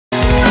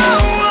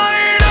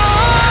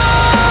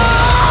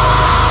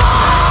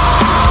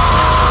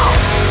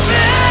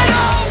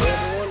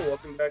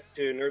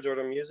Nerds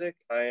Order Music.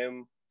 I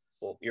am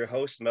your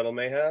host, Metal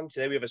Mayhem.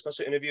 Today we have a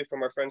special interview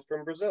from our friends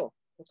from Brazil.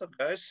 What's up,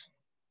 guys?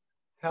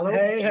 Hello.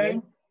 Hey.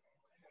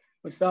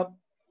 What's up?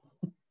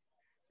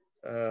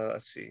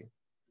 Let's see.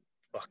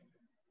 Fuck.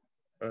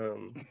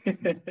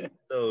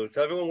 So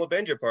tell everyone what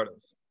band you're part of.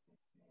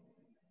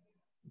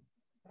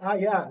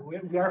 We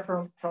are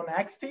from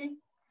AXTY,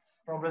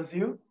 from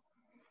Brazil.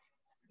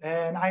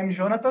 And I'm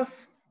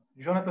Jonathas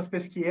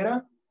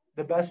Peschiera,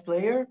 the bass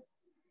player.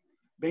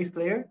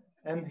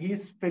 And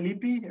he's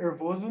Felipe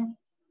Hervoso,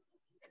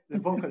 the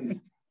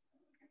vocalist.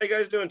 How you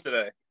guys doing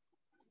today?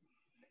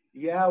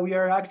 Yeah, we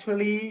are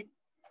actually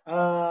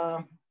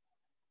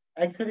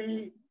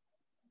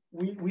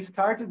we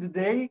started the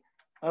day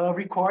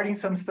recording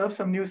some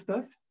new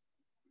stuff.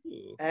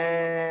 Ooh.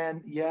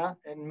 And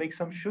make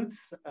some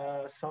shoots,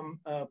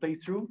 some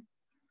playthrough.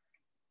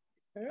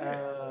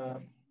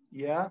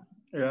 Yeah,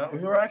 we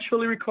were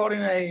actually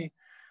recording a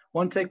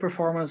one-take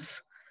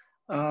performance,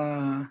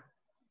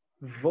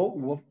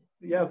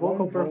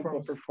 vocal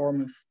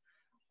performance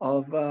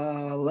of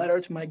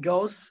Letter to My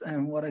Ghost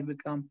and What I've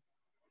Become.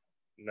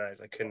 Nice.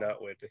 I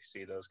cannot wait to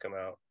see those come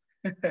out.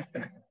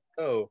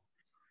 Oh,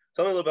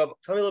 tell me a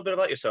little bit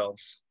about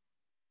yourselves.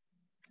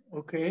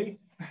 Okay.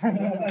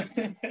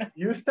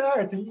 You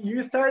start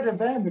the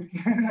band.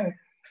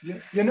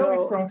 you know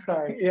it from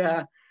start.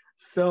 Yeah.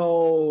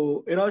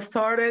 So it all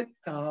started.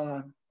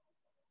 I'm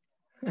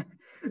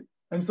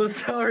so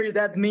sorry,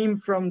 that meme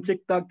from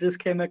TikTok just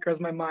came across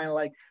my mind.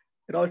 Like,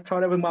 it all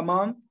started with my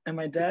mom and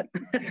my dad.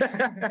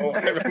 Oh,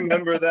 I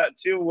remember that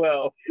too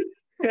well.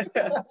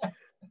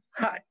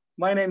 Hi,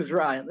 my name is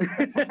Ryan.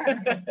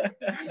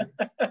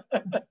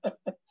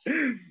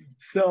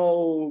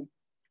 So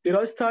it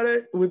all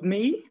started with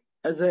me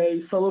as a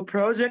solo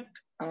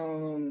project.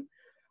 I'm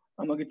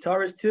a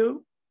guitarist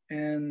too.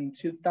 In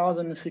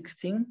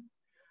 2016,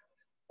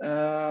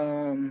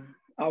 I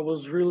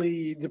was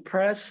really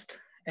depressed,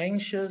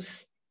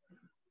 anxious,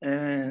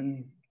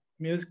 and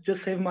music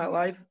just saved my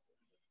life.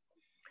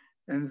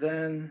 And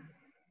then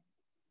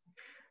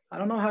I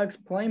don't know how to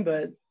explain,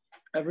 but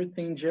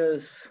everything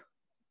just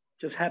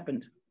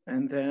happened.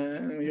 And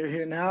then we're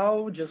here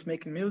now, just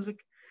making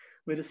music.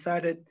 We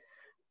decided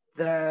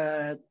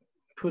that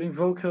putting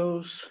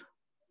vocals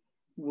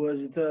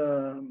was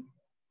the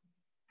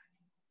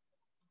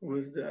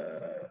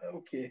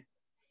okay.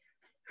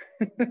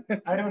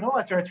 I don't know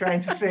what you're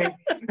trying to say.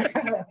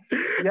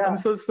 Yeah, I'm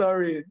so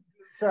sorry.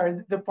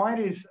 Sorry. The point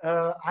is,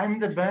 I'm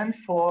the band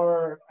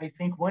for I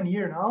think 1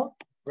 year now,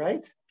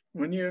 right?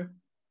 1 year,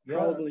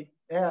 probably.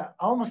 Yeah,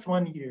 almost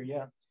 1 year.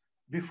 Yeah.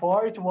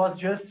 Before it was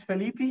just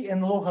Felipe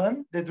and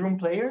Lohan, the drum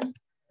player.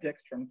 The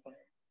ex-drum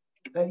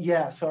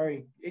player.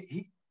 Sorry.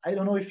 I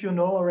don't know if you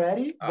know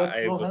already, but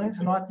Lohan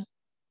is not.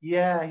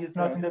 Yeah, he's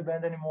not in the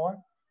band anymore.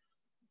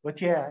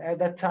 But yeah, at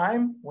that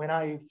time when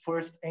I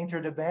first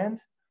entered the band,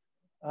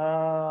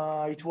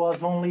 it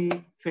was only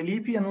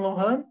Felipe and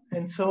Lohan,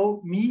 and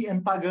so me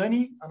and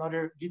Pagani,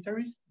 another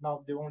guitarist,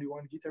 now the only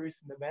one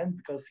guitarist in the band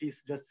because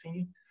he's just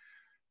singing.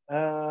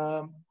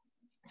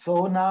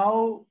 So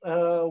now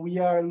we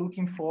are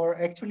looking for,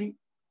 actually,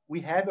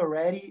 we have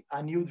already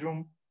a new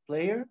drum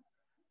player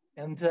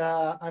and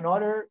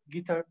another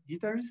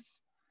guitarist,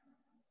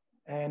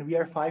 and we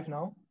are 5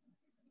 now.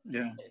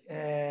 Yeah.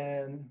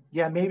 And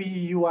yeah, maybe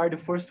you are the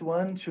first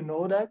one to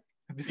know that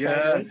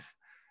besides us.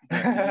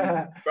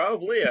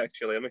 Probably,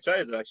 actually. I'm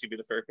excited to actually be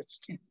the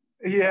first.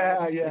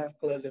 Yeah.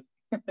 Exclusive.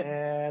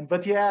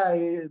 But yeah,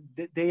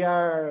 they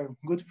are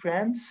good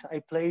friends.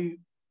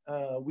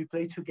 We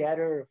play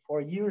together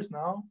for years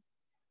now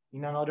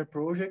in another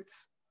project.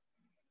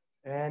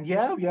 And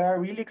yeah, we are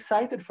really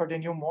excited for the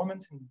new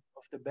moment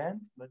of the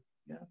band. But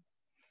yeah.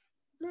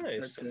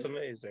 Nice. That's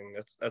amazing.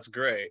 That's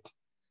great.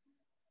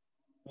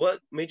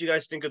 What made you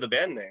guys think of the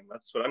band name?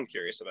 That's what I'm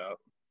curious about.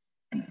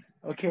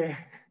 Okay.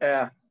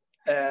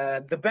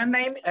 The band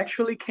name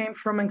actually came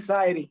from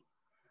anxiety.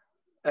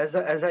 As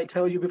I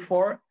told you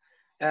before,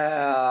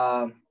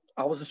 I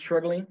was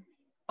struggling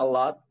a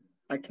lot.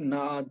 I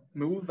cannot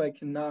move. I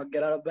cannot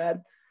get out of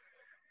bed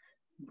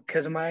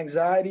because of my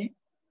anxiety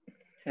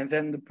and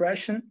then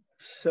depression.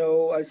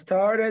 So I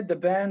started the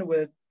band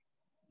with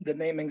the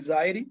name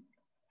Anxiety.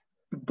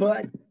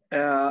 But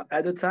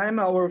at the time,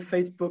 our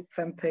Facebook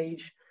fan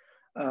page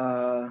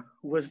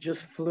was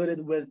just flooded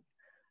with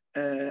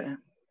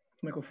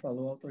como é que eu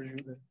falo?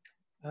 Autoajuda.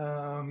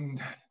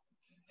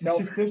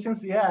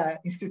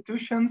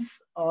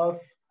 Institutions of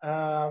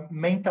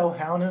mental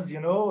illness,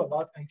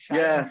 about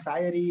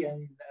anxiety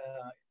and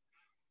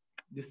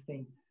this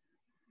thing.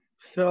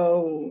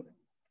 So,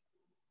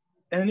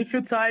 and if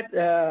you type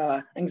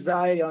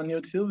anxiety on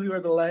YouTube,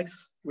 we're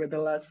the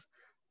last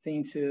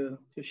thing to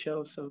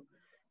show. So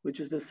we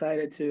just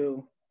decided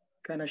to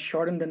kind of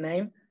shorten the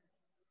name.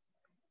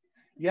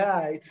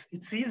 Yeah,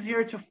 it's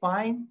easier to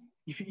find.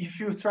 If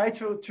you try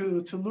to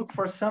look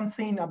for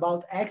something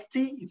about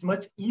AXTY, it's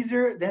much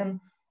easier than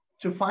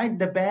to find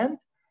the band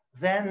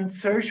than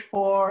search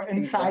for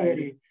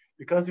anxiety.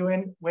 Because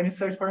when you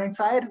search for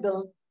anxiety,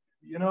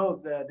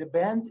 the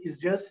band is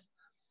just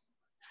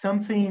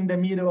something in the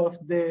middle of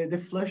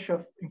the flush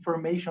of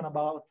information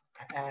about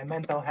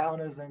mental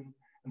health and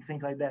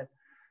things like that.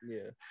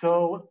 Yeah.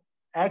 So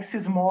X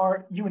is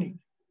more unique.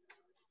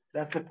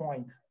 That's the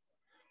point.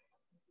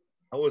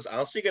 I was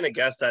honestly gonna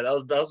guess that.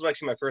 That was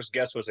actually my first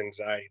guess was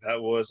anxiety.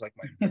 That was like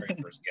my very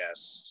first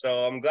guess.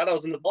 So I'm glad I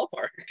was in the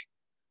ballpark.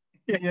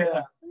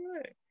 Yeah. All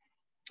right.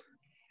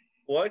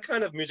 What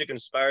kind of music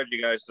inspired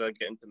you guys to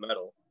get into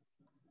metal?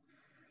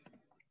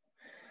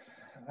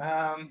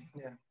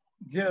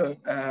 Dude,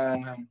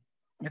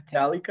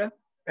 Metallica.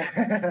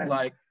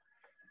 Like,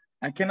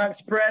 I cannot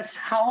express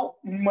how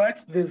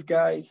much these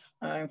guys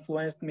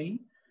influenced me.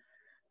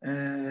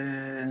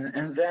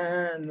 And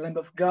then Lamb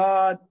of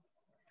God,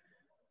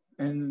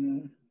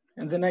 and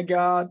then I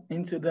got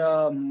into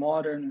the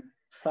modern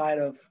side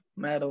of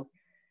metal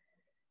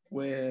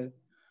with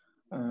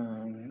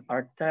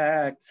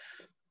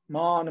Architects,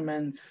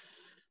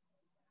 Monuments,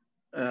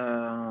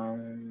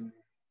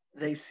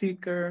 Day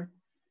Seeker,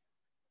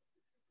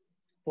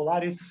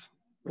 Polaris.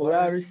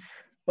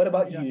 What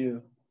about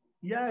you?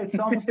 Yeah, it's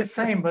almost the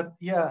same, but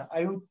yeah,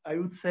 I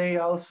would say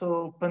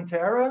also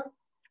Pantera,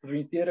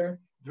 Dream Theater.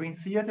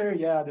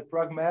 Yeah, the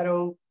prog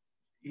metal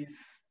is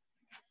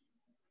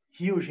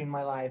huge in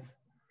my life.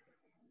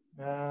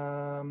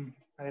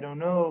 I don't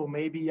know,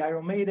 maybe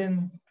Iron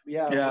Maiden.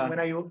 Yeah. When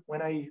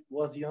I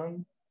was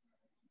young.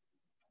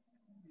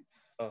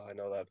 Oh, I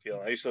know that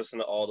feeling. I used to listen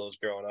to all those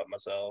growing up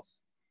myself.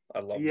 I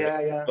loved it.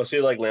 Yeah.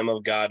 Especially like Lamb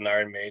of God and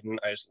Iron Maiden.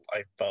 I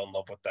fell in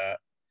love with that.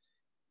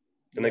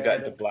 Then I got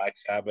into Black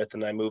Sabbath,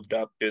 and I moved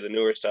up to the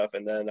newer stuff,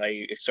 and then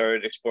I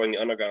started exploring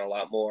the underground a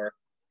lot more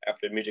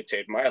after music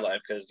saved my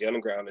life, because the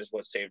underground is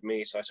what saved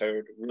me. So I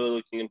started really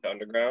looking into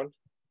underground,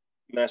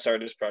 and I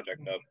started this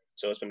project up.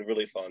 So it's been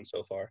really fun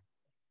so far.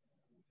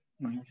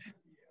 Nice.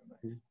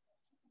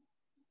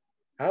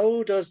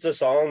 How does the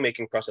song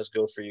making process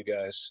go for you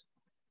guys?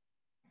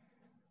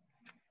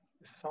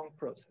 The song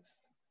process.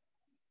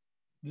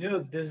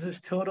 Dude, this is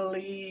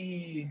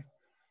totally,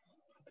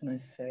 how can I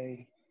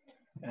say?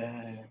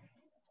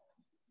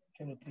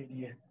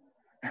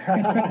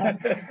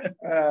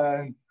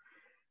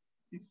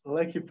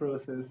 Lucky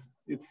process.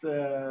 It's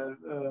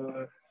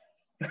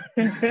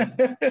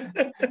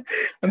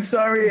I'm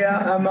sorry,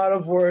 I'm out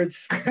of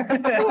words.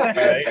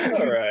 It's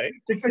all right.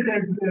 O que você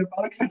quer dizer?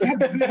 Fala o que você quer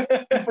dizer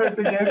em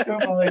português que eu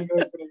falo em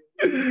inglês.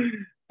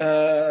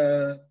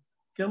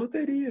 Que é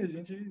loteria,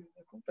 gente.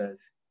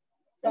 Acontece.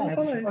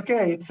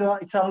 Okay, it's a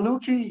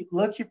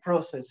lucky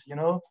process, you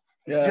know?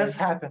 It just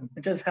happened.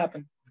 It just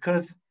happened.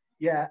 Because,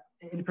 yeah,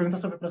 ele pergunta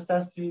sobre o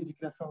processo de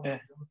criação.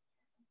 É.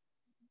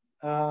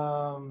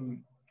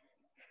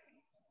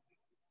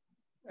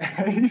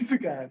 É isso,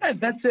 cara.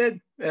 That's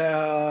it.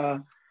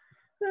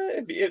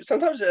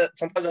 Sometimes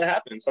it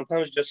happens.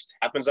 Sometimes it just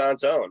happens on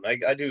its own.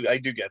 I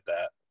do get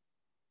that.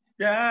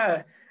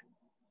 Yeah,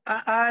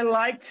 I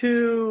like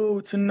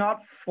to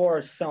not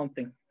force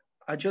something.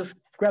 I just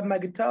grab my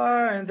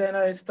guitar and then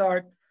I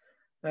start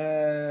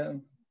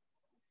fission.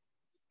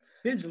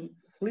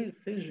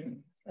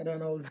 I don't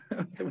know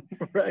the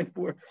right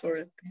word for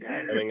it.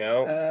 Coming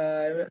out.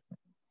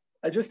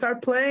 I just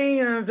start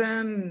playing and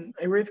then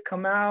a riff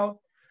come out.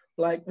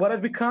 Like what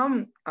I've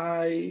become,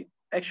 I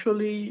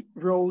actually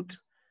wrote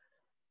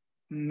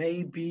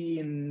maybe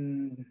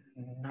 90%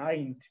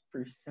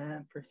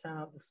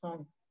 of the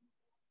song.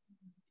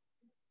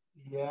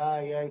 Yeah,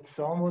 it's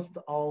almost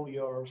all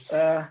yours.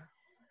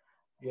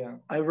 Yeah,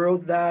 I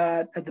wrote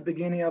that at the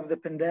beginning of the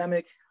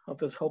pandemic, of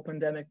this whole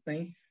pandemic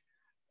thing.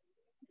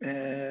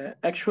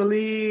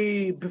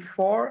 Actually,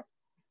 before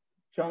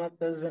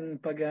Jonathas and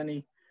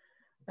Pagani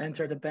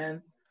entered the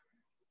band.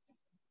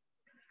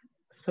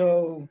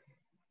 So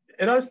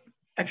it was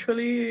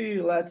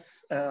actually,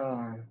 let's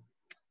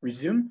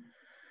resume.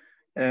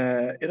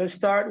 It'll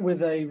start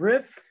with a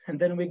riff, and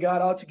then we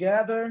got all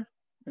together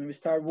and we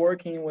start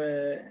working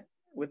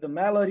with the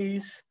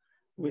melodies,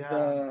 with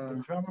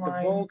the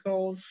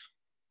vocals.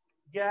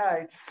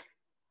 Yeah,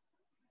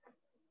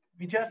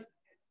 we just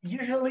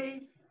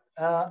usually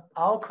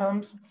all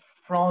comes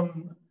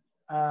from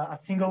a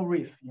single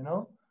riff. You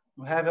know,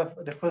 we have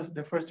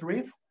the first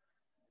riff,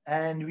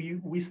 and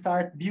we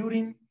start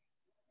building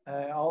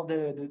all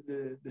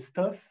the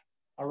stuff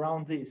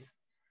around this,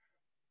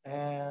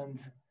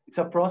 and it's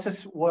a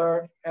process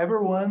where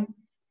everyone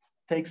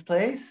takes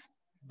place,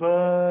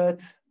 but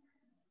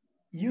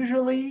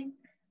usually,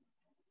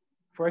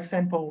 for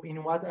example,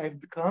 in what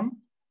I've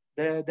become,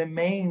 the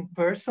main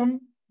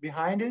person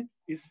behind it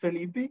is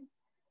Felipe.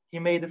 He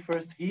made the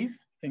first riff.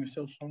 Tem os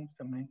seus sons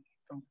também.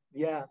 Então.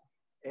 Yeah,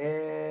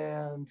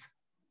 and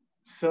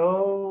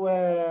so,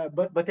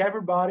 but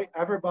everybody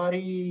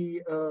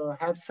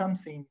have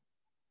something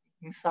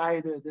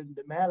inside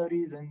the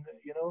melodies, and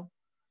you know.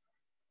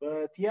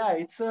 But yeah,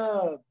 it's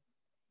a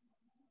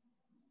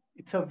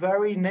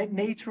very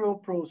natural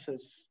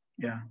process.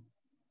 Yeah,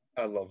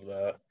 I love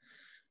that.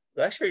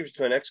 That actually brings me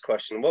to my next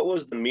question. What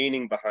was the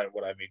meaning behind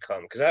what I've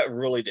become? Because that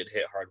really did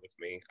hit hard with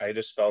me. I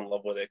just fell in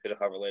love with it because of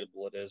how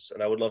relatable it is,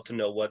 and I would love to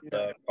know what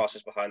the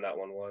process behind that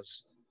one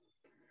was.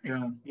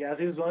 Yeah,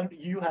 this one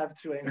you have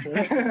to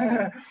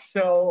answer.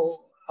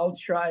 So I'll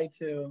try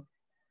to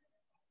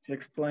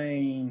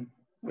explain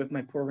with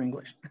my poor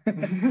English.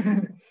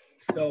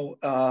 So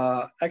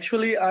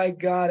actually, I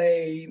got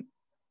a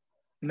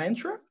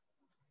mantra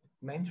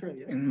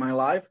Yeah. in my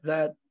life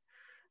that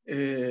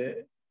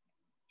if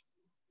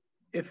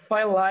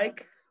I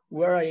like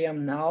where I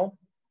am now,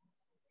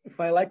 if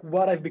I like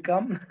what I've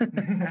become,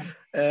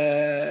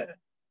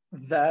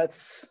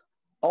 that's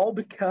all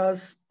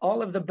because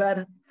all of the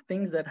bad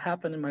things that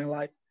happened in my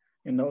life,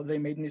 they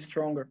made me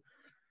stronger.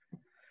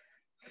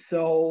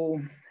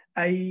 So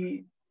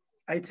I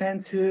I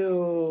tend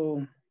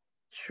to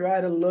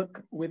try to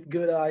look with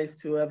good eyes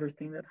to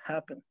everything that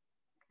happened,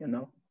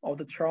 all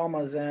the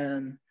traumas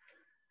and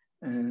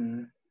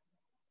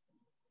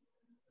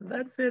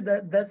that's it.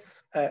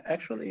 That's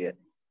actually it.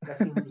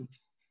 That's the root.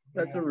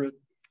 That's the root.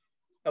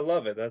 I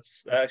love it. That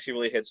actually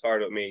really hits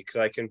hard with me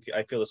because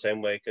I feel the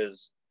same way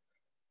because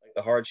like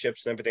the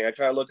hardships and everything. I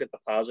try to look at the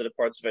positive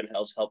parts of it and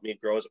help me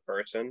grow as a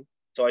person.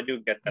 So I do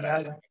get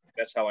that. Yeah.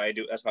 That's how I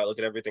do. That's how I look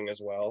at everything as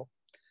well.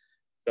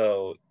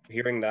 So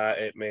hearing that,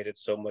 it made it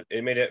so much.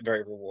 It made it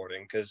very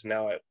rewarding because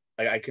now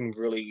I can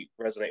really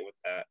resonate with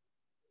that.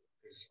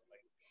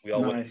 Like,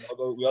 Nice.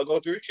 we all go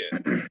through shit.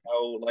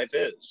 How life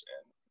is.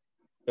 And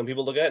some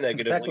people look at it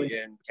negatively Exactly.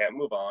 and can't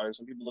move on, and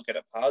some people look at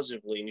it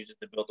positively and use it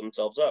to build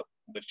themselves up,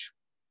 which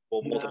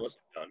both of us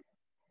have done.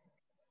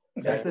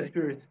 That's the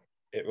spirit.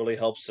 It really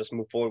helps us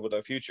move forward with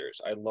our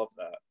futures. I love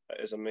that. That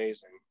is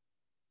amazing.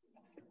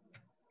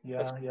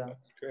 That's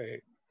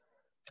great.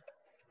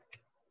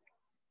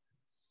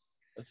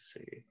 Let's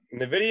see. In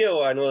the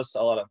video, I noticed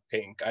a lot of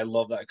pink. I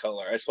love that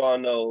color. I just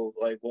want to know,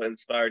 like, what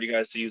inspired you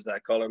guys to use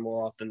that color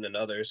more often than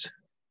others.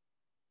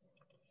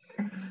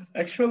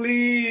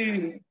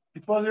 Actually,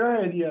 it was your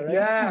idea,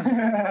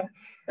 right?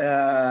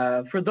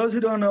 Yeah. For those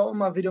who don't know,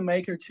 I'm a video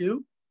maker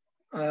too.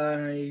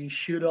 I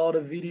shoot all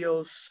the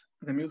videos,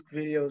 the music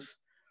videos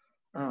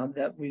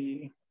that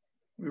we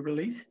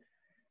release,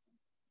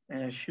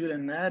 and I shoot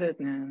and edit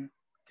and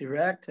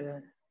direct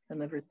and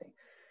everything.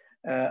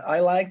 I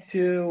like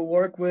to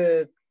work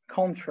with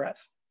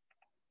contrast,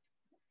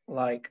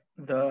 like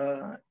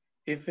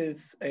if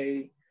it's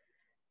a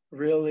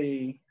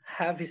really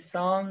heavy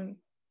song,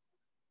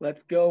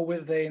 let's go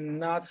with a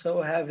not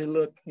so heavy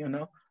look, I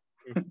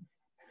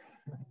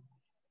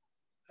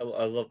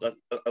love that.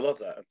 I love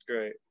that. That's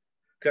great.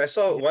 Cause I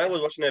saw when I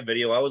was watching that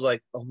video, I was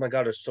like, "Oh my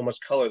god, there's so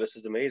much color. This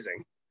is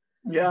amazing."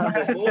 Yeah.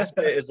 Because most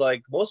of it is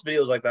like most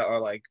videos like that are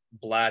like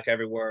black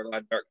everywhere, a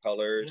lot of dark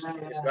colors. Yeah.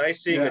 It's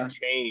nice seeing a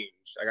change.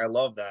 Like I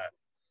love that.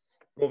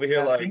 Over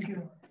here, like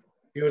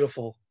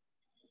beautiful.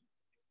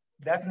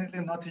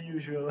 Definitely not the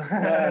usual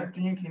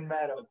pink in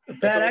metal.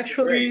 That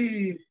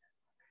actually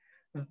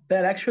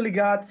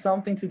got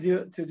something to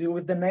do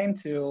with the name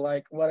too.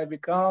 Like what I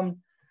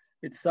become,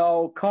 it's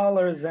all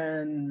colors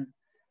and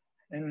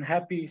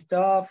happy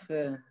stuff.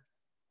 And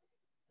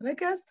I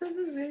guess this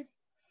is it.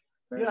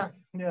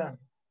 Yeah.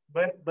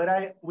 But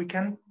we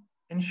can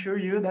ensure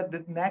you that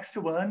the next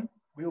one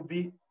will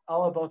be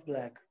all about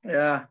black.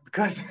 Yeah,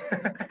 because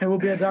it will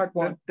be a dark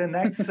one. The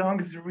next song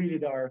is really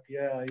dark.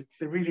 Yeah,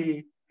 it's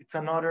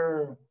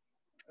another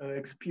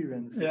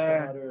experience. Yeah. It's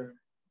another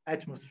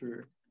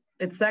atmosphere.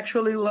 It's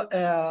actually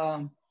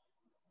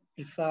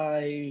if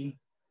I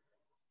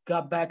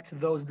got back to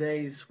those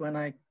days when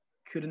I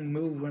couldn't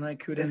move, when I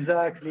couldn't.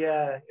 Exactly.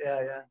 Yeah.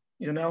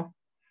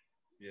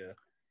 Yeah.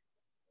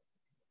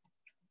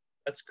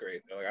 That's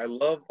great. Like, I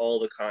love all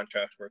the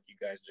contrast work you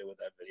guys do with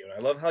that video. And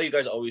I love how you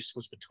guys always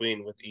switch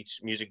between with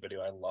each music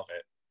video. I love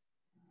it.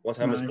 One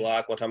time it's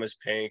black, one time it's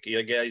pink.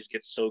 You guys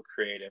get so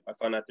creative. I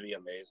find that to be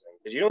amazing.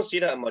 Because you don't see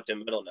that much in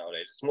metal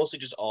nowadays. It's mostly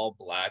just all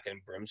black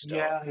and brimstone.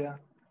 Yeah.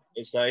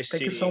 It's nice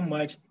Thank you so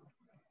much.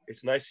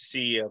 It's nice to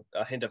see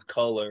a hint of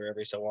color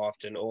every so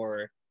often,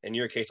 or in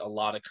your case, a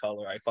lot of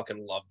color. I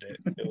fucking loved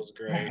it. It was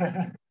great.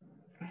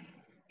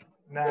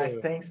 Nice,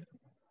 thanks. Of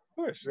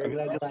course.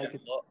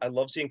 I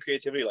love seeing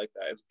creativity like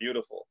that. It's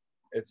beautiful.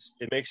 It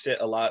makes it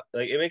a lot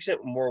it makes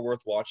it more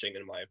worth watching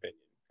in my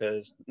opinion.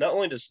 Because not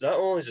only is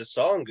the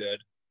song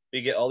good, but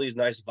you get all these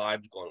nice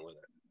vibes going with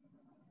it.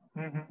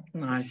 Mm-hmm.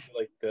 Nice.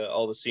 Like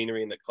all the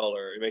scenery and the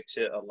color, it makes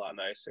it a lot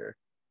nicer.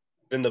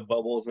 Then the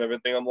bubbles and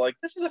everything. I'm like,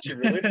 this is actually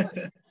really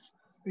nice.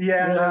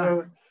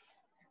 Yeah.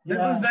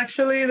 That was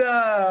actually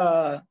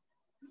the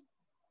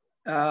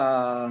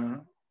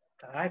como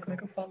é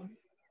que eu falo?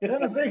 Eu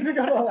não sei o que você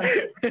quer falar.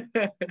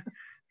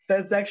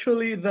 That's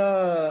actually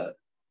the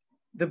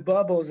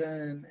bubbles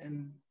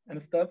and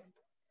stuff.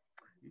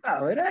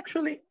 Oh, it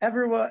actually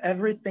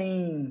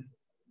everything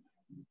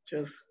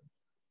just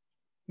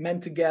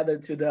meant together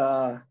to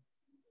the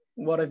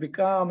what I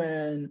become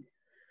and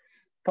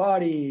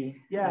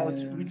party. Yeah,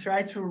 we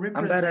try to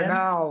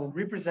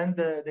represent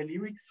the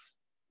lyrics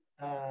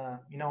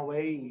in a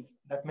way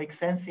that makes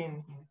sense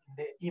in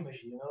the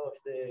image, of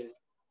the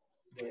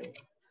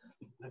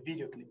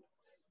video clip.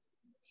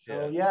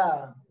 So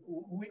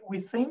we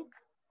think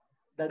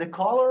that the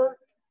color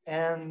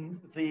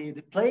and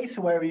the place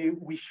where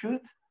we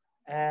shoot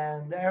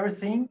and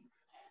everything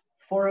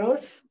for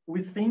us,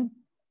 we think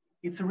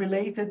it's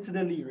related to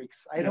the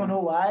lyrics. I don't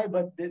know why,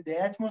 but the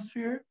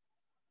atmosphere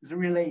is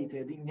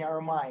related in our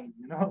mind,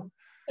 you know?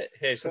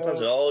 Hey,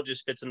 sometimes it all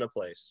just fits into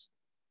place.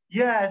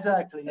 Yeah,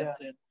 exactly.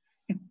 That's it.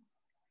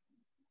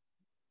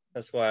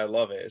 That's why I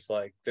love it. It's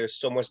like there's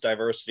so much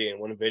diversity in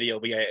one video,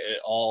 but yeah,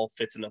 it all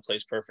fits into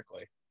place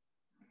perfectly.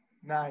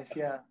 Nice,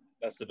 yeah.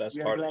 That's the best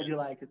we part. I'm glad you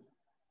like it.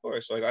 Of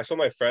course. Like I showed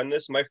my friend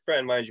this. My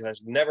friend, mind you,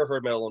 has never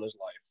heard metal in his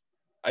life.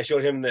 I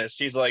showed him this.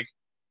 He's like,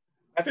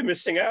 I've been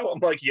missing out. I'm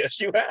like, yes,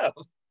 you have.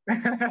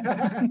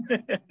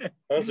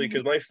 Honestly,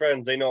 because my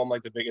friends, they know I'm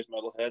like the biggest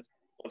metalhead.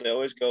 But they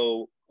always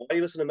go, why do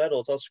you listen to metal?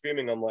 It's all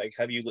screaming. I'm like,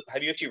 have you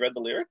actually read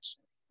the lyrics?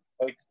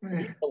 Like,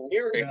 read the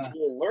lyrics,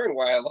 you'll learn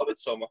why I love it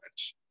so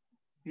much.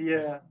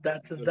 Yeah,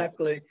 that's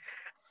exactly.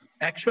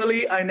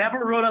 Actually, I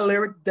never wrote a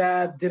lyric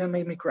that didn't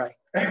make me cry.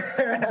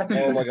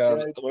 Oh my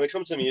god! When it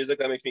comes to music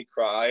that makes me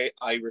cry,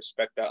 I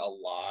respect that a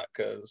lot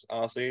because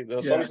honestly,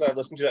 the songs that I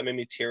listen to that made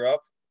me tear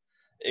up,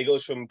 it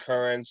goes from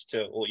Currents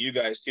to you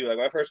guys too. Like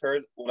when I first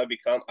heard What I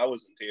Become, I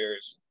was in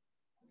tears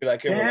because I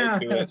can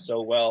relate to it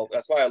so well.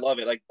 That's why I love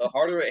it. Like the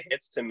harder it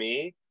hits to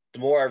me, the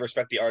more I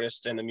respect the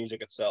artist and the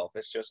music itself.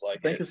 It's just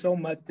like thank you so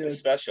much, dude. It's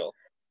special.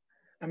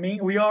 I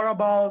mean, we are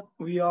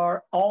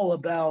all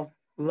about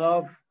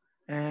love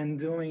and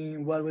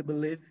doing what we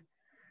believe.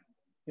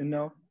 You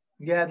know.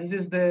 Yeah, this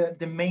is the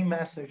main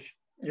message.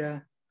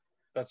 Yeah.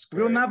 That's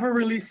great. We'll never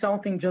release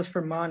something just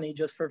for money,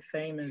 just for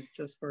fame, and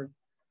just for.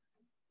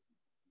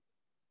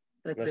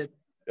 That's it.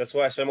 That's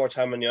why I spend more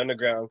time in the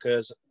underground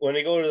because when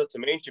you go to the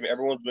mainstream,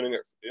 everyone's doing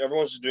it.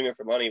 Everyone's just doing it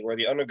for money. Where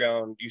the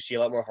underground, you see a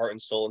lot more heart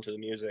and soul into the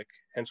music.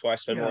 Hence why I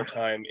spend more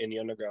time in the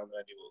underground than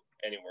I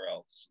do anywhere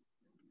else.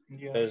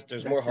 Because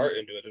there's more heart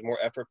into it. There's more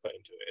effort put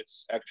into it.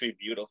 It's actually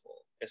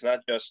beautiful. It's not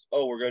just,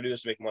 oh, we're going to do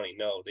this to make money.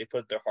 No, they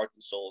put their hearts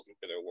and souls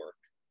into their work.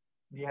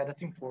 Yeah,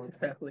 that's important.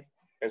 Exactly.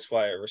 That's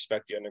why I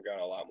respect the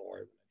underground a lot more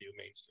than I do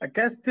mainstream. I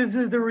guess this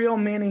is the real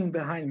meaning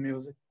behind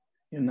music,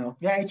 you know?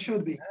 Yeah, it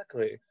should be.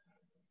 Exactly.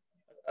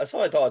 That's how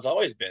I thought it's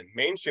always been.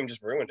 Mainstream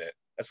just ruined it.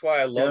 That's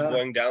why I love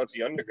going down to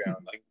the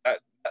underground. Like that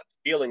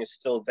feeling is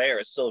still there.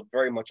 It's still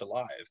very much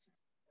alive.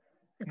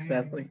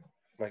 Exactly.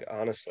 Like,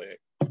 honestly.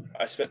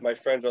 My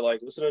friends are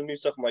like, listen to new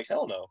stuff. I'm like,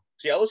 hell no.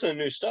 See, I listen to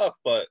new stuff,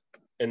 but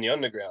in the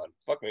underground.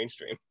 Fuck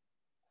mainstream.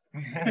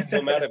 They're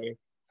so mad at me.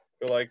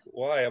 They're like,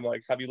 why? I'm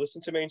like, have you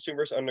listened to mainstream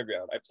versus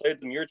underground? I played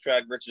them your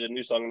track versus a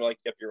new song. And they're like,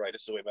 yep, you're right.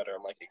 It's way better.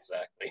 I'm like,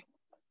 exactly.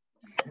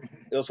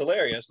 It was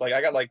hilarious. Like, I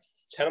got like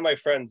 10 of my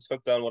friends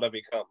hooked on What I've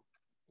Become.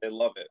 They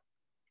love it.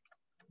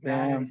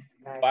 Nice.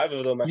 5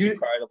 of them actually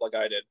cried up like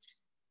I did.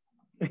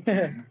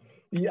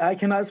 Yeah, I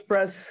cannot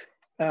express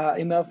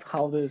enough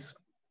how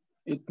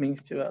it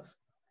means to us.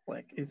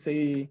 Like it's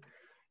a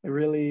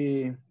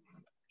really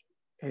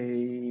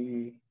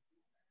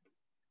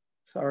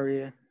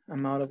sorry,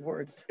 I'm out of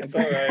words. It's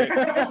all right. You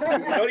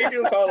don't need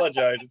to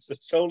apologize.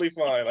 It's totally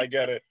fine. I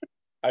get it.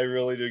 I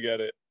really do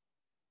get it.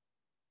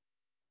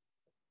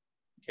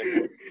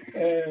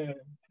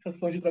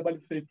 Sensação de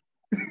trabalho feito.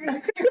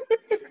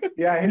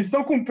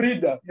 Missão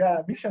cumprida.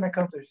 Yeah, mission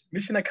accomplished.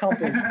 Mission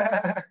accomplished.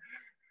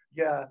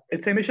 Yeah.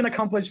 It's a mission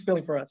accomplished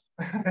feeling for us.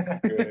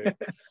 Great.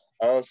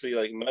 Honestly,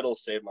 like metal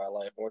saved my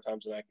life more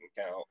times than I can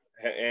count,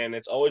 and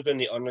it's always been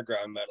the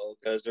underground metal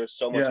because there's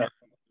so much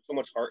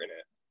heart in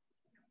it.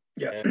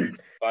 Yeah, and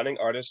finding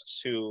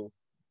artists who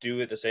do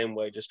it the same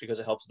way just because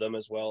it helps them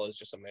as well is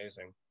just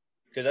amazing.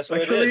 Because that's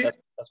what it is.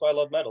 That's why I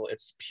love metal.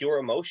 It's pure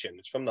emotion.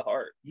 It's from the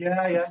heart.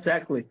 Yeah,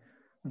 exactly.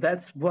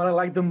 That's what I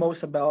like the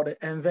most about it.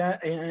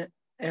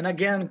 And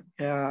again,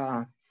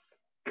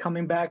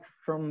 coming back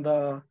from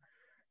the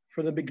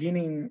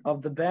beginning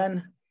of the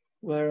band,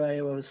 where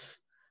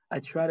I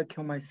try to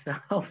kill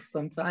myself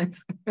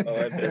sometimes. Oh,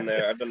 I've been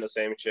there. I've done the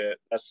same shit.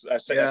 That's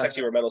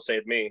actually where metal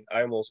saved me.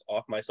 I almost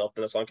off myself.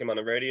 Then a song came on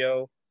the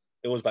radio.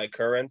 It was by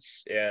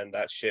Currents, and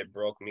that shit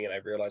broke me, and I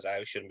realized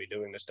I shouldn't be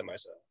doing this to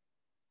myself.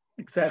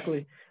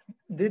 Exactly.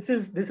 This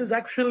is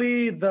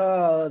actually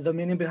the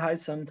meaning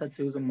behind some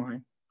tattoos of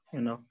mine,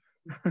 you know.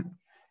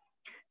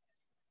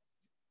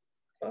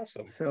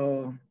 Awesome.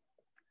 So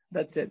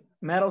that's it.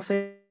 Metal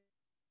saved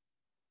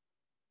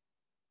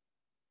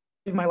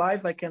my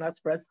life. I cannot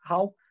express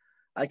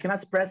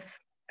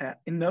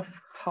enough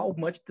how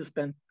much this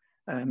band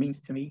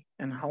means to me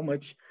and how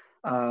much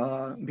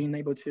being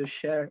able to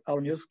share our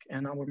music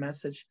and our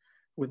message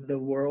with the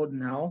world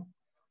now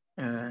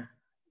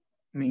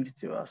means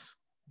to us.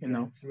 You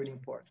know, it's really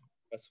important.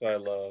 That's what I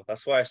love.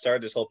 That's why I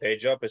started this whole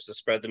page up, is to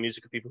spread the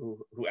music of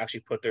people who actually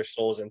put their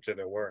souls into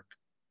their work.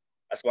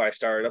 That's why I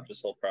started up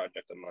this whole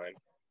project of mine.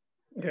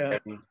 Yeah.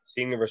 And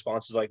seeing the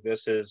responses like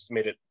this has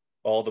made it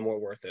all the more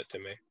worth it to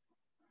me.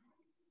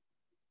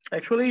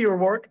 Actually, your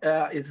work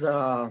is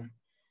how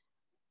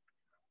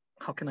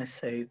can I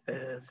say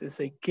this?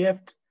 It's a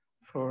gift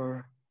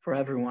for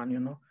everyone, you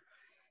know.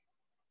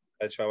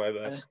 I try my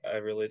best. I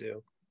really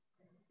do.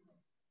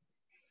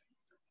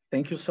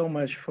 Thank you so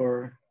much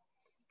for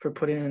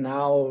putting it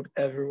out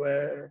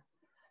everywhere.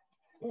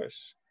 Of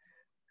course.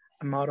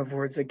 I'm out of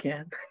words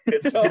again.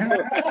 It's all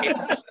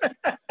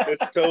right.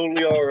 It's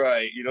totally all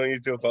right. You don't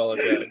need to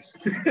apologize.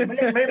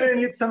 Maybe I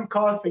need some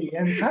coffee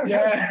and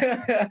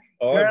yeah.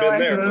 Oh, I've been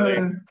there,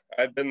 buddy.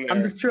 I've been there.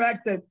 I'm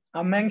distracted.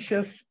 I'm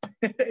anxious.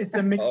 It's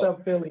a mix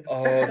of feelings.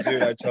 Oh,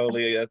 dude, I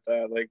totally get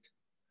that. Like,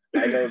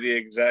 I know the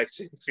exact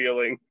same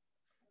feeling.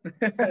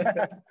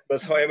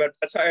 That's how I am.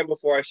 That's how I am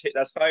before I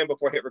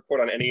hit record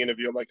on any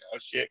interview. I'm like, oh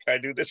shit, can I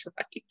do this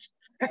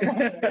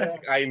right?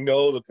 I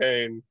know the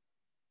pain.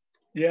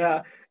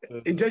 Yeah,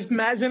 just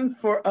imagine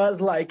for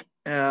us, like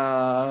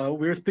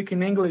we're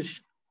speaking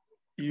English,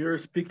 you're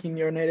speaking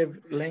your native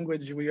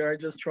language. We are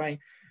just trying.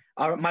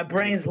 My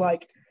brain's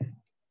like,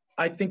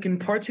 I think in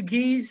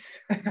Portuguese,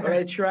 or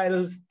I try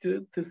to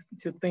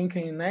think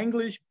in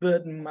English,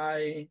 but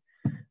my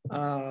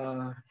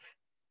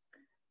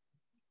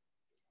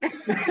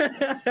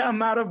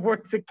I'm out of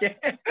words again.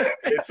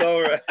 It's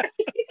all right.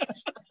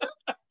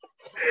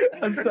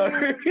 I'm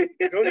sorry.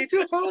 You don't need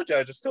to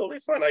apologize. It's totally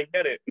fine. I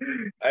get it.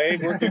 I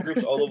work with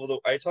groups all over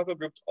I talk with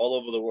groups all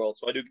over the world,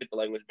 so I do get the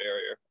language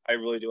barrier. I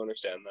really do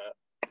understand that.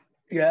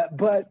 Yeah,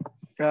 but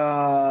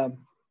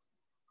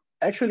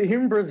actually here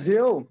in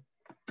Brazil,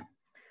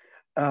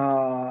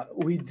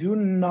 we do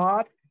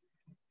not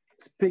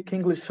speak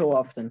English so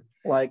often.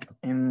 Like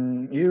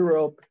in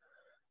Europe.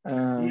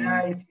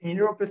 In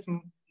Europe, it's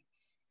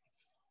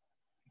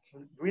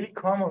really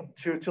common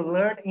to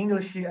learn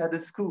English at the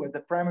school, at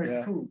the primary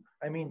school.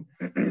 I mean,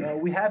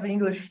 we have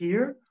English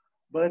here,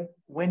 but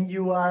when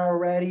you are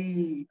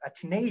already a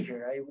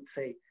teenager, I would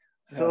say,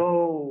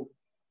 so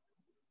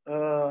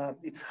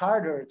it's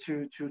harder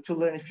to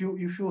learn. If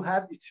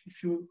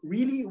you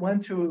really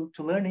want to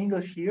learn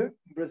English here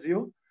in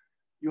Brazil,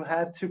 you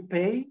have to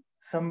pay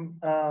some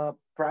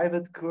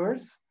private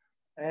course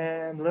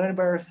and learn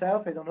by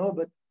yourself. I don't know,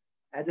 but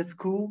at the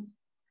school,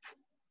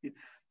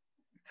 it's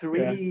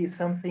really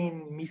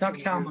something missing. It's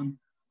not common.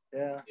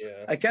 Yeah.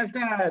 I guess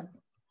that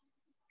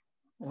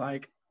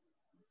like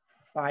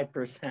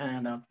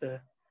 5%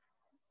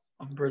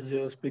 of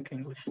Brazil speak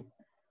English.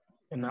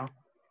 You know.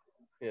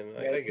 Yeah,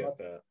 I get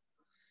that.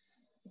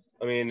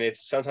 I mean,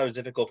 it's sometimes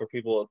difficult for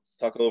people to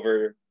talk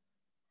over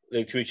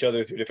to each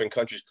other through different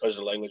countries because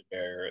of the language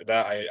barrier.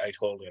 That I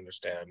totally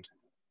understand.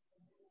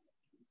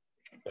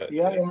 But,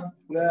 yeah.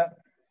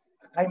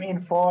 I mean,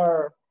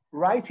 for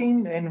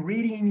writing and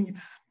reading,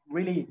 it's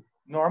really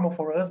normal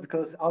for us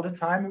because all the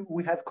time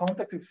we have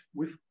contact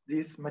with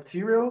this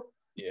material.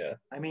 Yeah.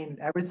 I mean,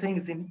 everything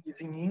is in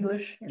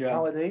English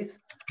nowadays,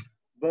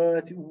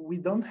 but we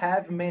don't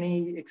have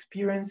many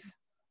experience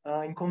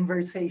in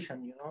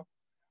conversation, you know?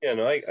 Yeah,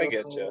 no, I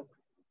get you.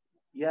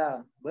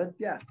 Yeah, but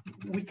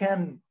we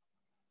can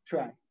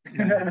try.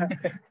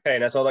 Hey,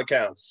 that's all that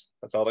counts.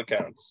 That's all that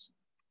counts.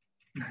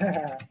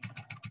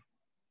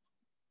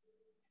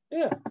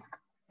 Yeah.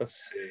 Let's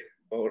see.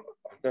 Oh,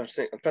 I'm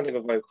trying to think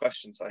of my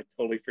questions. I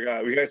totally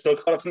forgot. We got so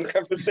caught up in the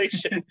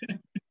conversation.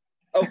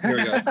 Oh, here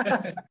we go.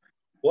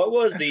 What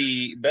was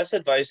the best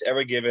advice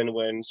ever given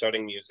when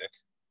starting music?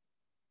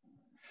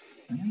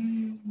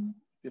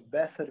 The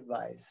best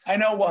advice. I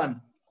know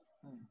one.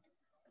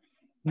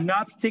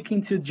 Not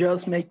sticking to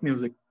just make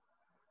music.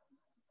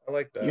 I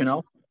like that. You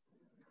know?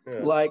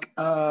 Yeah. Like,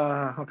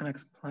 how can I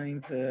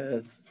explain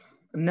this?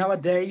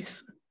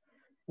 Nowadays,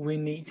 we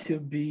need to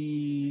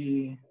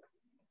be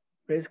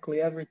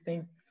basically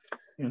everything.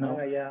 You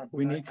know,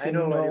 we need to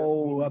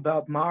know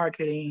about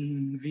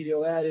marketing,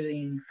 video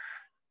editing,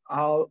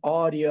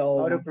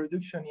 audio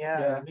production,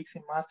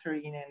 mixing,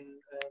 mastering, and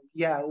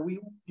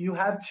you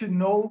have to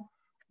know,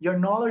 your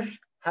knowledge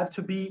have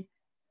to be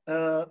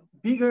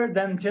bigger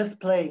than just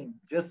playing,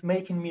 just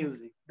making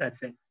music.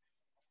 That's it.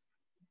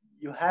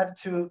 You have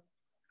to,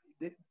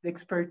 the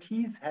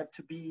expertise have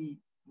to be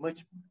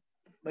much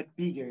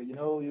bigger. You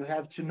know, you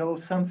have to know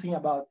something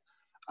about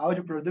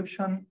audio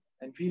production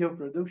and video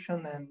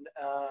production and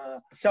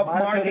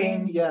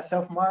self-marketing,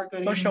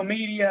 self-marketing, social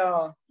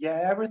media,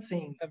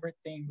 everything.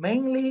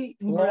 Mainly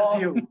in law.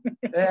 Brazil,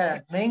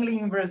 mainly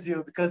in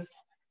Brazil, because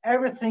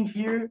everything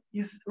here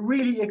is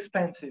really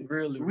expensive,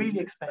 really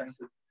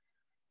expensive.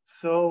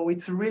 So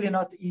it's really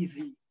not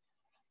easy.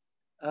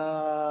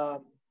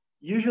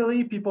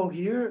 Usually, people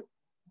here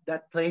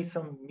that play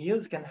some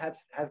music and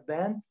have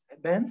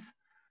bands,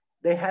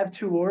 they have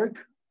to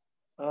work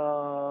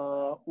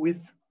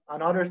with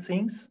another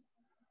things,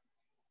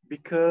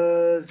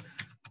 because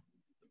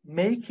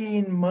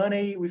making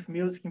money with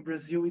music in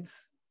Brazil,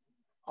 it's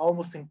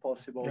almost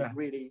impossible.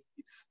 Really,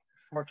 it's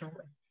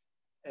fortunately.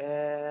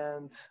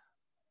 And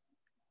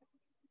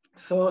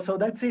so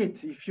that's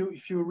it. If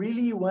you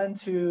really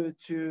want to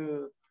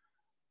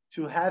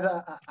have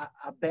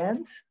a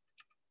band,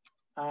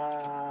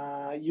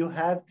 you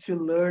have to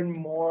learn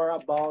more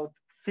about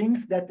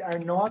things that are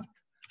not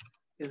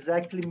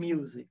exactly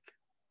music.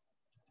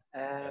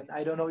 And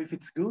I don't know if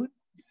it's good,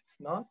 if it's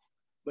not,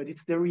 but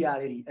it's the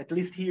reality, at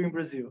least here in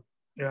Brazil.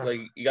 Yeah. Like,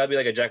 you gotta be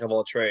like a jack of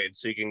all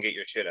trades so you can get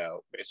your shit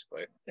out,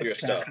 basically. Your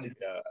stuff.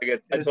 Yeah.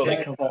 I totally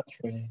jack of all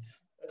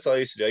trades. That's all I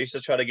used to do. I used to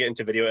try to get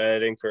into video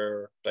editing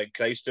for, like,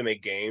 I used to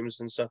make games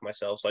and stuff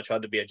myself, so I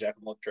tried to be a jack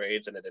of all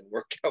trades, and it didn't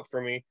work out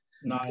for me.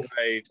 Nice.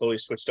 I totally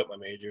switched up my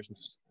majors and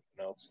just,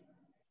 else.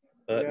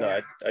 But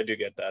no, I do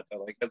get that. I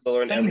like have to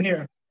learn Same everything.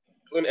 here.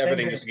 Learn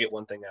everything just to get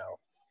one thing out.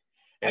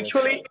 And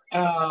Actually,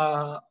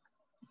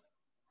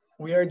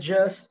 we are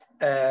just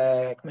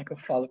como é que eu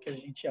falo que a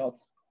gente é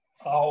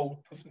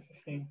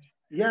autossuficiente.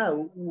 Yeah,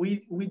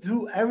 we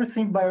do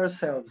everything by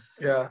ourselves.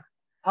 Yeah.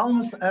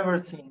 Almost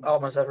everything.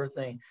 Almost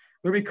everything.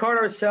 We record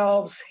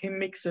ourselves. He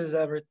mixes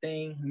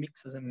everything.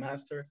 Mixes and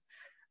masters.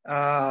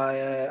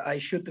 I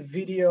shoot the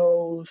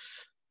videos.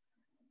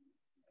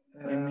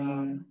 I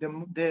mean,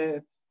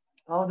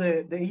 all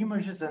the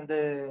images and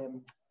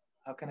the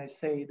how can I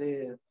say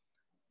the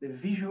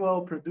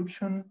visual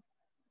production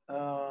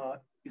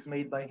is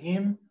made by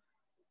him.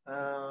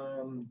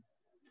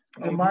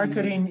 The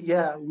marketing,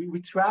 yeah,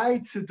 we try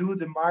to do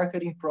the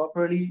marketing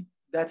properly.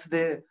 That's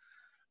the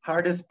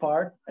hardest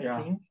part,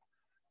 I think,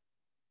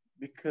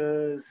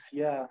 because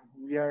yeah,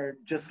 we are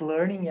just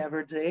learning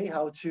every day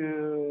how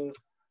to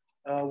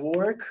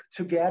work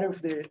together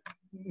with the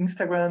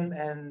Instagram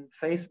and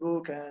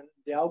Facebook and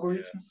the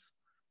algorithms.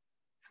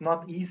 It's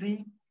not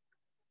easy,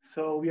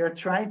 so we are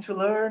trying to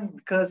learn,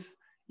 because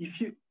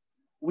if you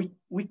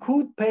we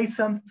could pay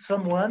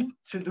someone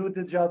to do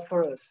the job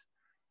for us,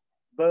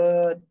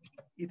 but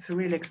it's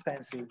really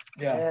expensive.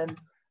 Yeah. And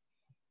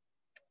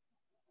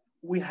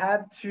we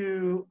have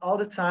to, all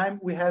the time,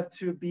 we have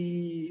to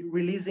be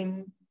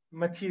releasing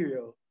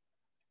material.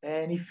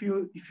 And if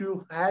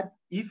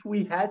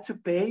we had to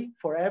pay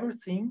for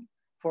everything,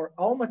 for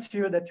all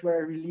material that you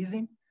are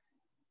releasing,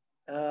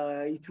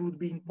 it would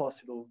be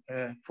impossible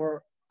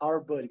for our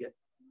budget.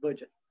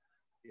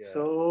 Yeah.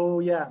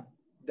 So yeah,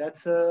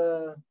 that's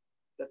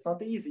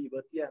not easy,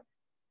 but yeah,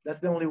 that's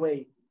the only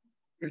way.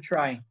 You're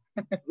trying.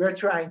 We're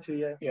trying to,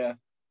 yeah. Yeah.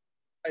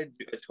 I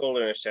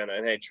totally understand that.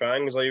 And hey,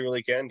 trying is all you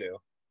really can do.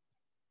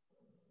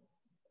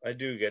 I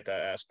do get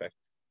that aspect.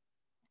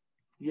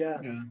 Yeah.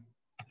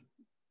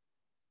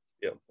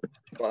 Yeah.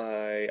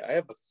 I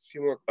have a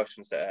few more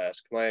questions to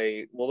ask.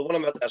 The one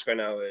I'm about to ask right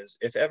now is,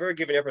 if ever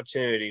given the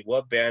opportunity,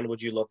 what band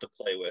would you love to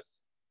play with?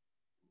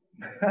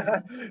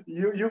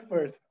 you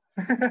first.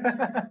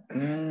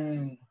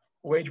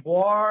 Wage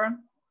War.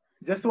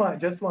 Just one.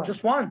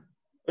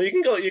 Well,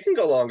 you can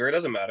go longer. It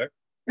doesn't matter.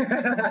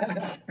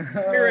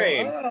 Free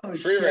reign.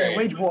 Free reign.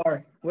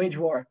 Wage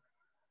War.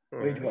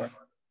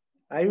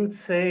 I would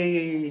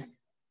say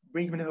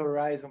Bring Me the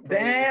Horizon. Probably.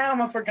 Damn,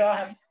 I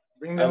forgot.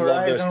 Bring Me the Horizon. I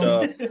love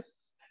their stuff.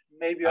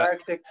 Maybe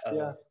Architects.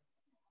 Yeah.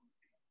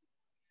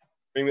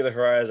 Bring Me the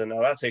Horizon.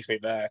 Now that takes me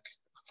back.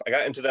 I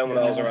got into them when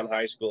I was around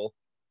high school.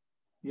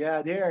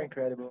 Yeah, they are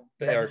incredible.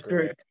 They are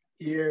great.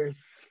 Years.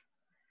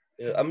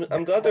 Yeah,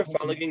 I'm glad they're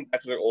finally getting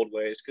back to their old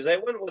ways, because they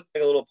went with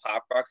like a little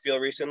pop rock feel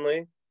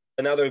recently,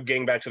 and now they're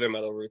getting back to their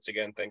metal roots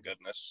again. Thank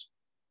goodness.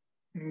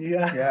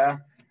 Yeah.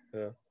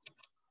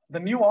 The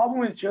new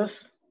album is just.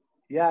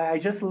 Yeah, I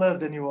just love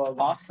the new album.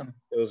 Awesome.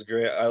 It was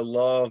great. I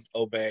loved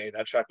Obey.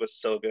 That track was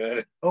so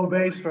good.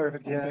 Obey is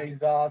perfect. Yeah. Obey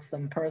is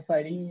awesome.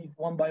 Parasite Eve,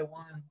 One by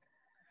One.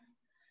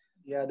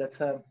 Yeah,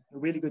 that's a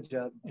really good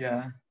job. Yeah.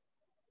 I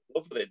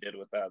love what they did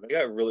with that. They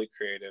got really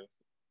creative.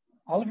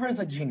 Oliver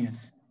is a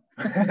genius.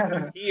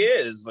 He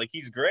is. Like,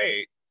 he's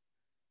great.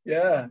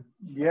 Yeah.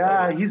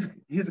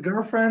 His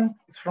girlfriend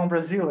is from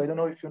Brazil. I don't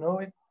know if you know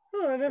it.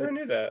 Oh, I never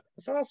knew that.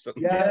 That's awesome.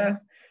 Yeah.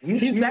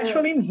 He's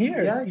actually in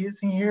here. Yeah, he's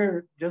in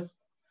here just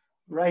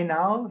right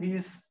now.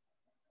 He's,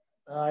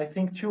 I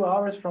think, 2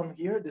 hours from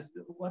here.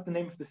 What's the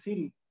name of the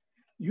city?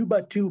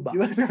 Ubatuba.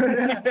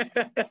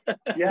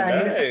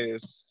 Yeah.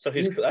 Nice. So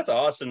that's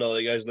awesome though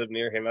that you guys live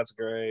near him. That's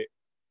great.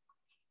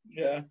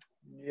 Yeah.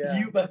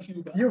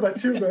 Ubatuba.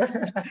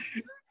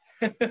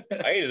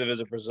 I need to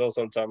visit Brazil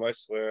sometime, I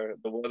swear.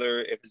 The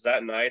weather, if it's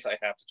that nice, I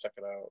have to check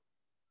it out.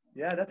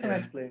 Yeah, that's a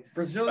nice place.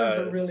 Brazil is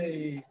a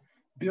really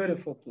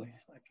beautiful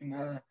place.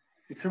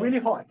 It's really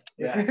hot.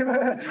 Yeah,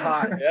 it's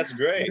hot. Yeah, that's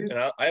great. And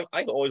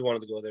I've always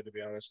wanted to go there, to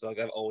be honest. Like,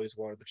 I've always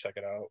wanted to check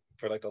it out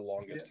for like the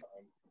longest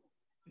time.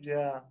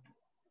 Yeah.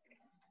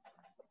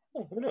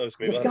 Oh, who knows?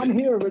 Maybe just come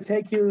here. We'll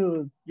take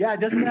you. Yeah,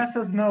 just let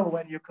us know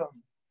when you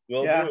come.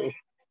 Will do.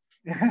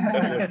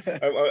 I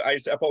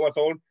put my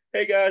phone.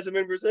 Hey guys, I'm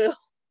in Brazil.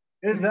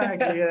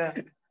 Exactly. Yeah.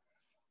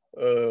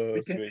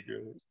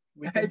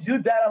 I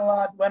do that a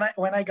lot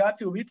when I got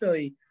to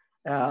Italy.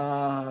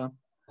 I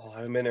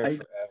haven't been there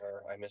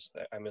forever. I miss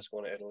that. I miss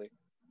going to Italy.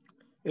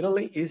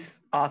 Italy is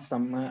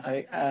awesome.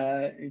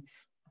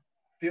 It's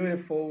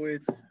beautiful.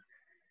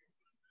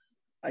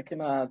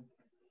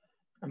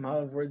 I'm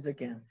out of words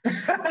again.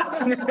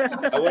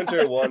 I went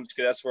there once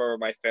because that's where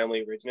my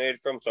family originated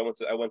from. So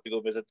I went to go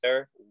visit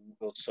there. It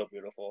was so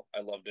beautiful. I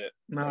loved it.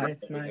 Nice.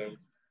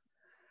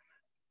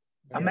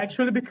 I'm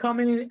actually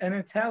becoming an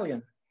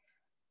Italian.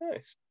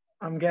 Nice.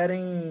 I'm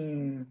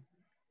getting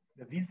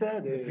the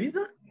visa. The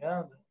visa?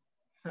 Yeah.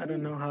 I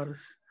don't know how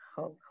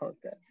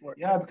that works.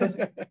 Yeah, because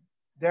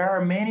there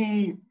are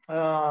many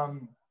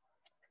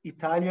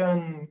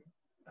Italian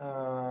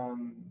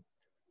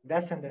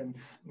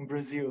descendants in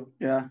Brazil.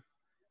 Yeah.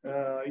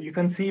 You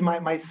can see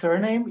my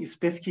surname is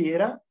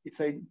Peschiera. It's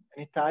an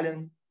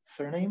Italian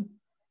surname.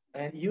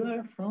 And you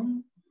are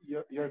from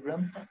your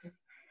grandfather?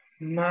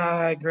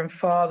 My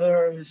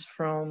grandfather is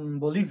from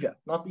Bolivia.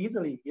 Not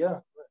Italy, yeah.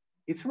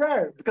 It's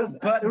rare because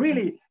but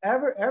really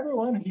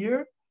everyone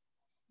here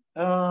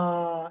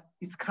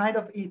it's kind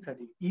of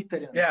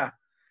Italian. Yeah.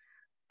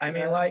 I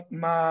mean, like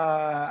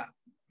my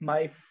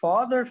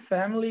father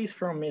family is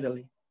from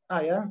Italy.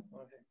 Ah, yeah?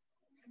 Okay.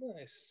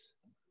 Nice.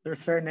 Their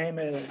surname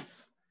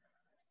is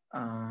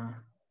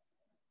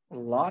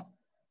Lot.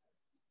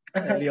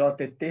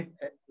 L-O-T-T.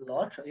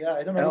 Lot? Yeah,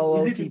 I don't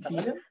know. Is it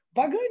Italian?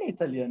 Pagani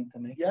Italian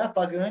também. Yeah,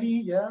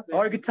 Pagani, yeah.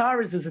 Our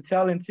guitarist is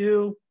Italian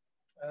too.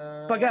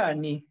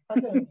 Pagani.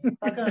 Pagani.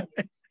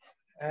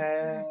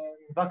 And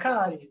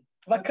Vaccari.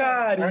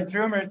 Our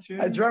drummer too.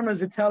 Our drummer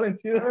is Italian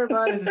too.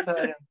 Everybody's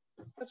Italian.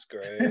 That's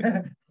great.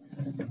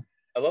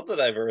 I love the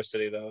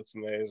diversity though. It's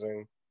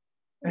amazing.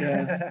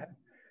 Yeah.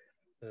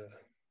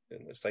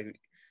 It's like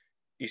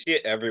you see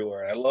it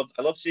everywhere. I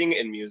love seeing it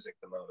in music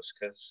the most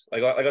because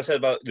like I said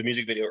about the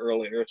music video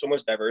earlier, there's so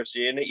much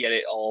diversity in it, yet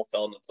it all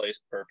fell into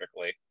place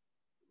perfectly.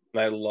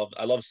 And I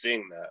love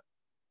seeing that.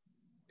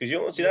 Because you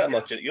don't see that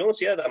much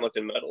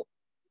in metal.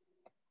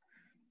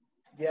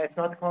 Yeah, it's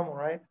not common,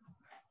 right?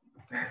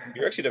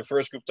 You're actually the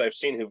first group I've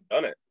seen who've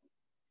done it.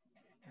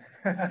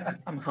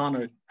 I'm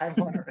honored. I'm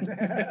honored.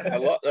 I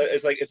love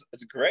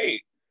it's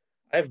great.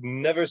 I've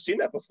never seen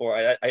that before.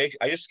 I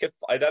just kept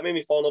that made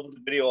me fall in love with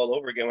the video all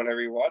over again when I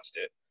rewatched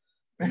it.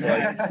 It's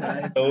like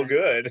so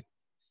good.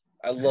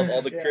 I love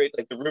all the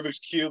like the Rubik's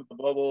Cube, the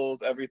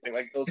bubbles, everything.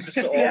 Like it was just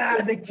all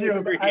the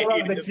cube. I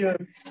love the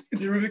cube.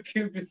 The Rubik's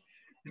Cube.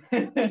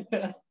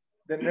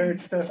 The nerd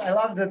stuff. I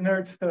love the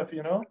nerd stuff,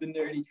 you know? The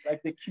nerdy.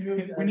 Like the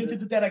cube. We need to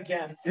do that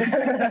again.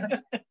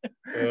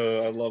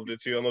 I loved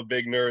it too. I'm a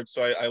big nerd,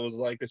 so I was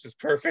like, this is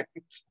perfect.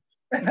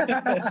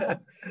 That's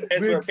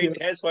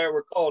why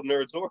we're called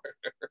Nerds Order.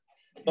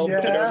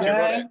 Nerds who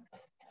run it.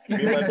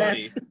 Me and my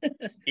buddy.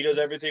 He does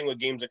everything with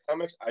games and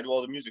comics. I do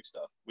all the music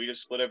stuff. We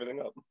just split everything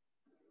up.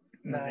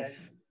 Nice.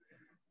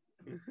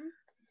 Mm-hmm.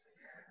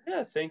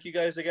 Yeah, thank you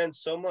guys again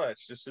so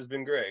much. This has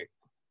been great.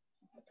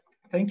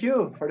 Thank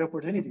you for the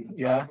opportunity.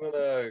 Yeah. I'm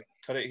gonna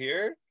cut it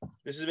here.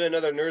 This has been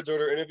another Nerds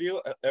Order interview.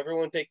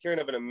 Everyone take care and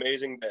have an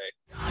amazing day.